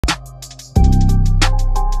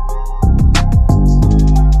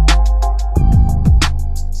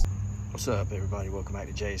up, everybody? Welcome back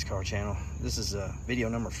to Jay's Car Channel. This is video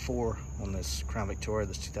number 4 on this Crown Victoria,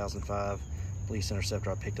 this 2005 Police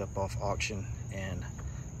Interceptor I picked up off auction, and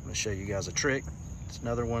I'm going to show you guys a trick. It's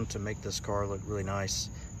another one to make this car look really nice.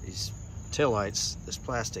 These taillights, this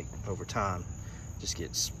plastic over time just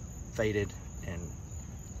gets faded and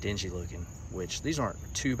dingy looking, which these aren't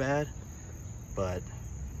too bad, but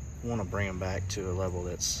I want to bring them back to a level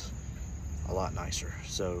that's a lot nicer.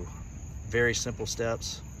 So very simple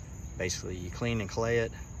steps. Basically, you clean and clay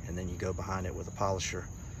it, and then you go behind it with a polisher,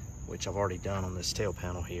 which I've already done on this tail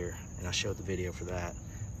panel here, and I showed the video for that,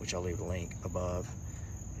 which I'll leave a link above.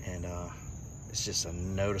 And it's just a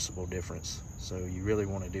noticeable difference. So you really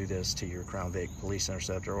want to do this to your Crown Vic Police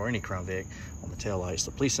Interceptor, or any Crown Vic, on the tail lights.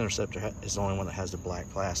 The Police Interceptor is the only one that has the black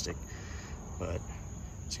plastic, but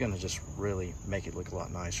it's going to just really make it look a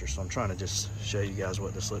lot nicer. So I'm trying to just show you guys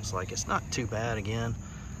what this looks like. It's not too bad. Again,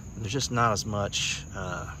 there's just not as much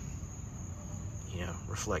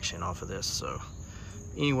reflection off of this. So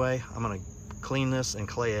anyway, I'm going to clean this and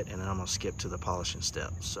clay it, and then I'm going to skip to the polishing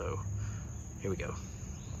step. So here we go.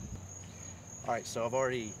 All right, so I've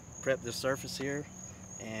already prepped this surface here,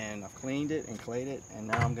 and I've cleaned it and clayed it, and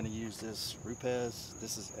now I'm going to use this Rupes.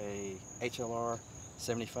 This is a HLR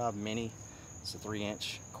 75 Mini. It's a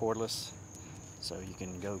 3-inch cordless, so you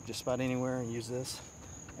can go just about anywhere and use this.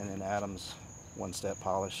 And then Adam's one-step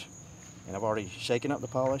polish, and I've already shaken up the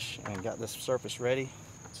polish and got this surface ready.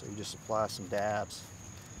 So you just apply some dabs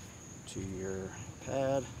to your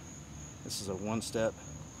pad. This is a one-step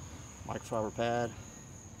microfiber pad.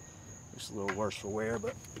 It's a little worse for wear,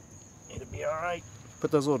 but it'll be all right.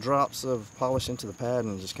 Put those little drops of polish into the pad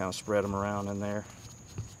and just kind of spread them around in there.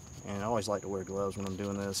 And I always like to wear gloves when I'm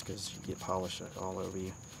doing this because you get polish all over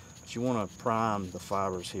you. But you want to prime the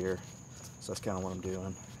fibers here, so that's kind of what I'm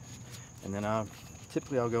doing. And then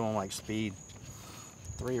typically I'll go on like speed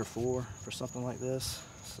 3 or 4 for something like this.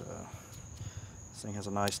 So this thing has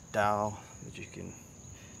a nice dial that you can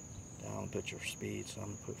dial and put your speed. So I'm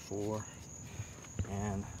gonna put 4.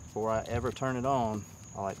 And before I ever turn it on,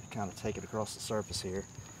 I like to kind of take it across the surface here.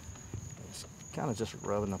 It's kind of just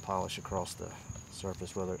rubbing the polish across the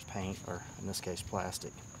surface, whether it's paint or in this case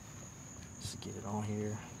plastic. Just get it on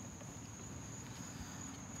here,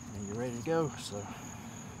 and you're ready to go. So here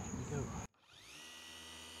we go.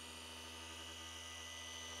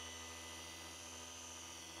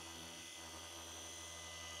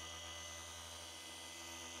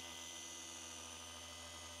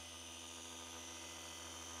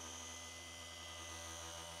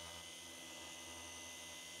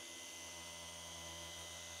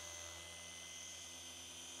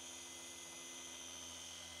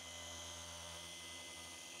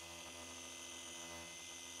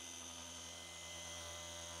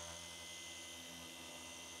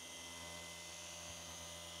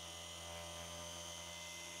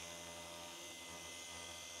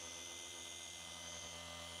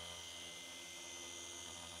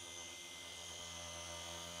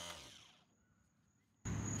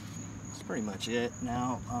 That's pretty much it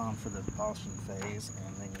now for the polishing phase,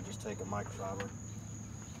 and then you just take a microfiber,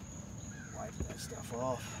 wipe that stuff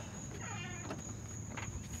off,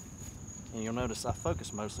 and you'll notice I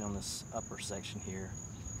focus mostly on this upper section here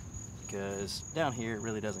because down here it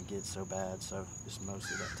really doesn't get so bad, so just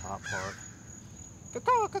mostly that top part.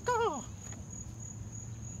 Caw-caw, caw-caw.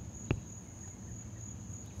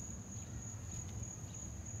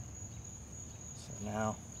 So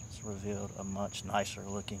now it's revealed a much nicer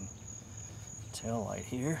looking tail light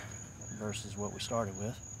here versus what we started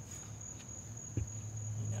with.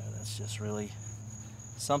 You know, that's just really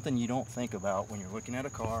something you don't think about when you're looking at a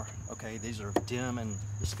car. Okay, these are dim and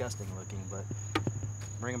disgusting looking, but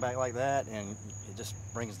bring them back like that and it just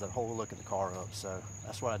brings the whole look of the car up. So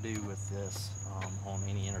that's what I do with this on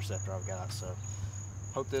any Interceptor I've got. So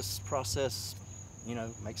hope this process,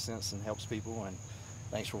 makes sense and helps people, and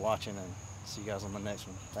thanks for watching, and see you guys on the next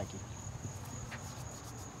one. Thank you.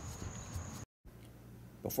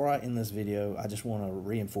 Before I end this video, I just want to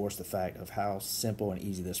reinforce the fact of how simple and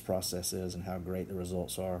easy this process is and how great the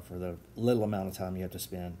results are for the little amount of time you have to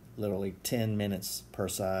spend. Literally 10 minutes per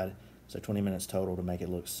side, so 20 minutes total to make it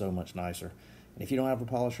look so much nicer. And if you don't have a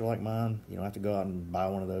polisher like mine, you don't have to go out and buy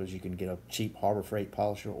one of those. You can get a cheap Harbor Freight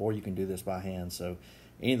polisher, or you can do this by hand. So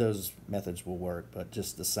any of those methods will work, but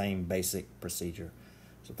just the same basic procedure.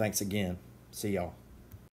 So thanks again. See y'all.